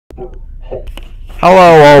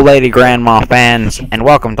Hello, old lady grandma fans, and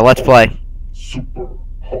welcome to Let's Play.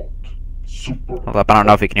 Hold up, I don't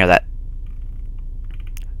know if you can hear that.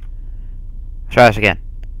 Let's try this again.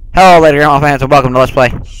 Hello, old lady grandma fans, and welcome to Let's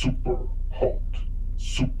Play.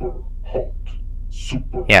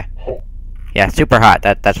 Yeah, super hot.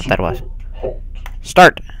 That's what that was.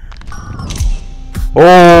 Start.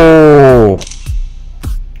 Oh.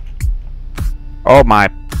 Oh my.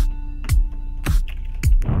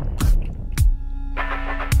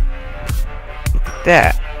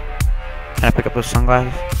 That. Can I pick up those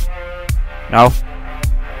sunglasses? No?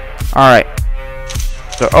 Alright.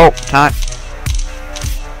 So, oh, time.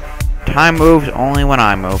 Time moves only when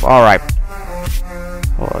I move. Alright.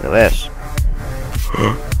 Oh, look at this.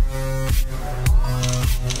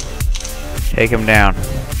 Take him down.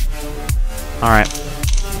 Alright.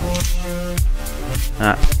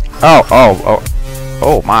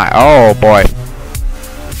 Oh my. Oh, boy.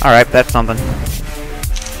 Alright, that's something.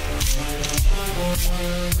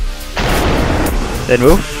 Then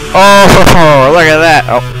move. Oh, look at that.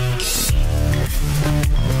 Oh.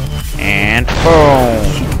 And boom.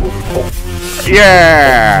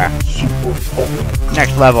 Yeah.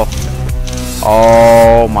 Next level.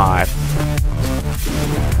 Oh my.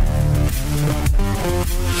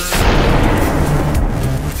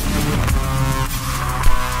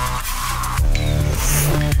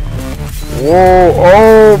 Whoa.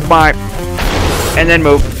 Oh my. And then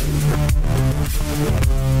move.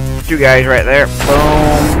 Two guys right there.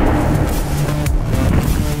 Boom.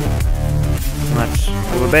 Let's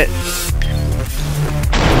move a bit.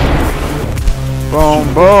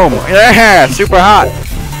 Boom, boom. Yeah, super hot.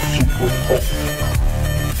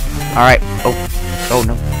 Alright. Oh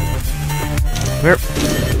no. Here.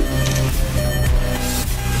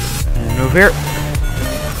 And move here.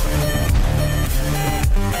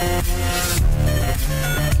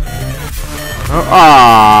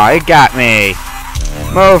 Oh, it got me.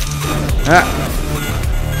 Move.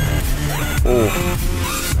 Oh.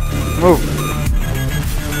 Move.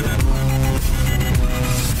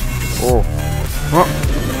 Oh. Oh.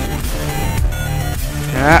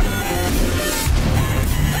 Yeah.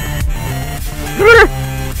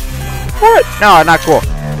 What? No, not cool.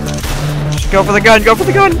 Just go for the gun. Go for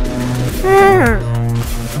the gun.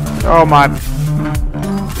 Oh my.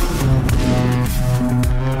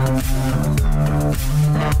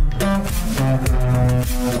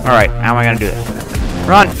 Alright, how am I gonna do this?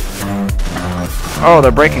 Run! Oh,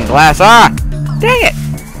 they're breaking glass. Ah! Dang it!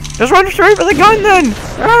 Just run straight for the gun then!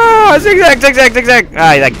 Ah! Zigzag, zigzag, zigzag!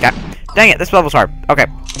 Ah, dang it, this level's hard. Okay.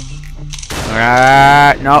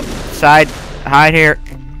 Alright, nope. Side. Hide here.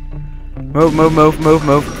 Move, move, move, move,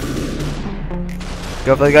 move.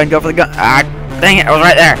 Go for the gun, go for the gun. Ah! Dang it, I was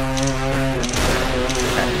right there!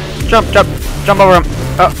 Jump, jump! Jump over him!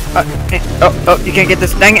 Oh, you can't get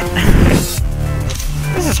this. Dang it!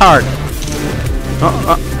 This is hard.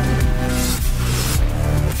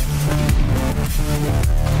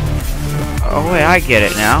 Oh wait, I get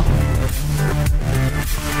it now.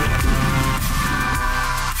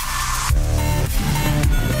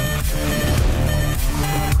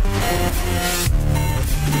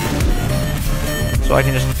 So I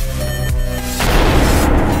can just.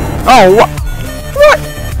 Oh what? What?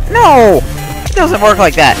 No! It doesn't work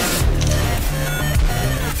like that.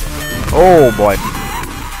 Oh boy.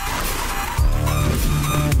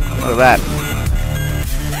 Look at that.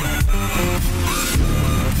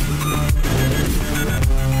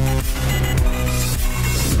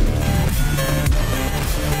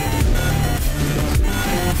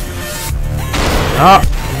 Oh.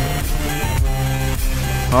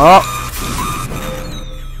 Oh.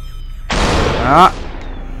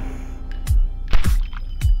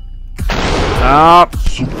 Oh.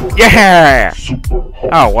 Yeah.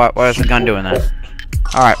 Oh, what is the gun doing then?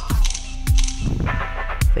 All right.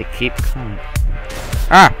 They keep coming.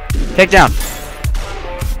 Ah! Take down!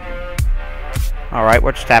 Alright,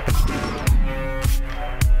 what just happened?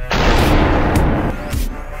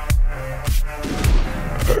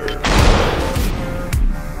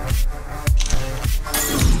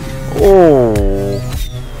 Oh!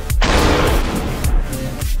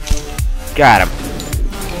 Got him.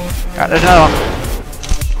 There's another one.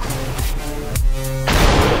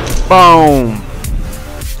 Boom!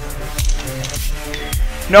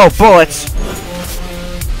 No bullets!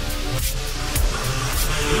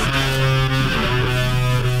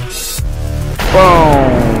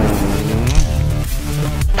 Boom!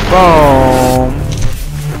 Boom!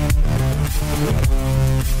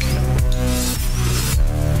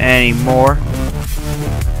 Any more?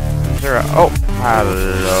 Is there a... Oh!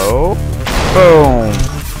 Hello? Boom!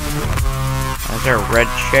 Is there a red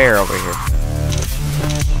chair over here?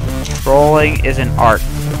 Trolling is an art.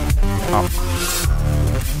 Oh.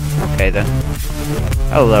 Okay then.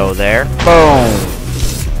 Hello there. Boom!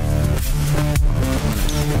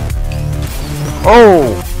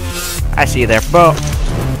 Oh! I see you there. Boom!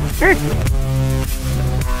 Here.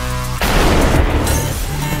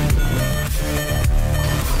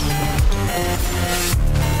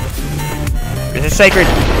 This is sacred.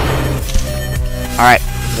 Alright,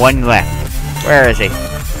 one left. Where is he?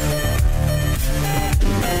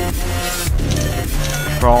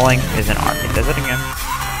 Trolling is an art. It does it again.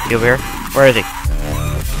 He over here? Where is he?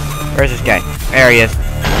 Where's this guy? There he is.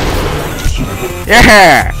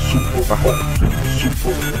 Yeah!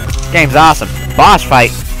 Game's awesome. Boss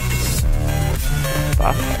fight.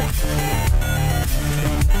 Boss fight.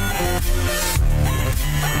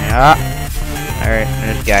 Yeah. Alright,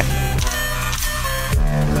 there's this guy.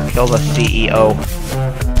 Kill the CEO.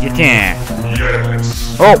 You can.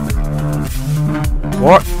 Yes. Oh!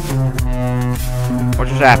 What? What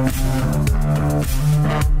just happened?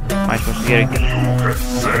 Am I supposed to get it? You can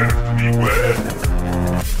serve me well.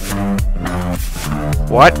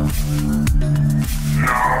 What?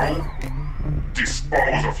 Now,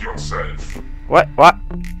 dispose of yourself. What? What?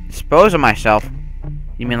 Dispose of myself?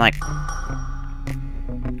 You mean like...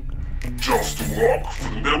 Just walk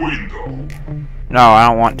through the window. No, I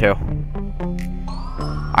don't want to.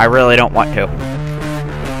 I really don't want to.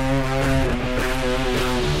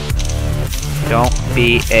 Don't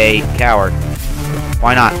be a coward.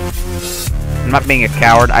 Why not? I'm not being a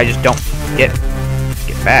coward, I just don't get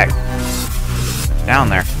back. It's down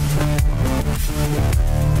there.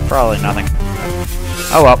 Probably nothing.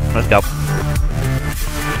 Oh well, let's go.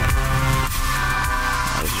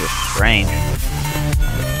 That was just strange.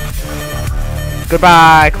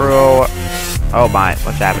 Goodbye, crew. Oh my,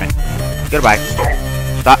 what's happening? Goodbye.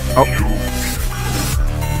 Stop. Oh.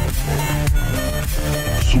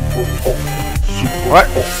 What?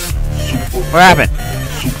 What happened?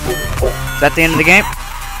 Is that the end of the game?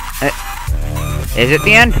 Is it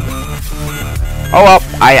the end? Oh well,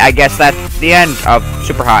 I guess that's the end of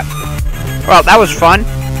Super Hot. Well, that was fun.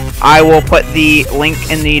 I will put the link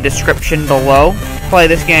in the description below. Play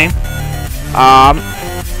this game.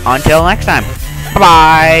 Until next time.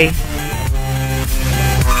 Bye-bye.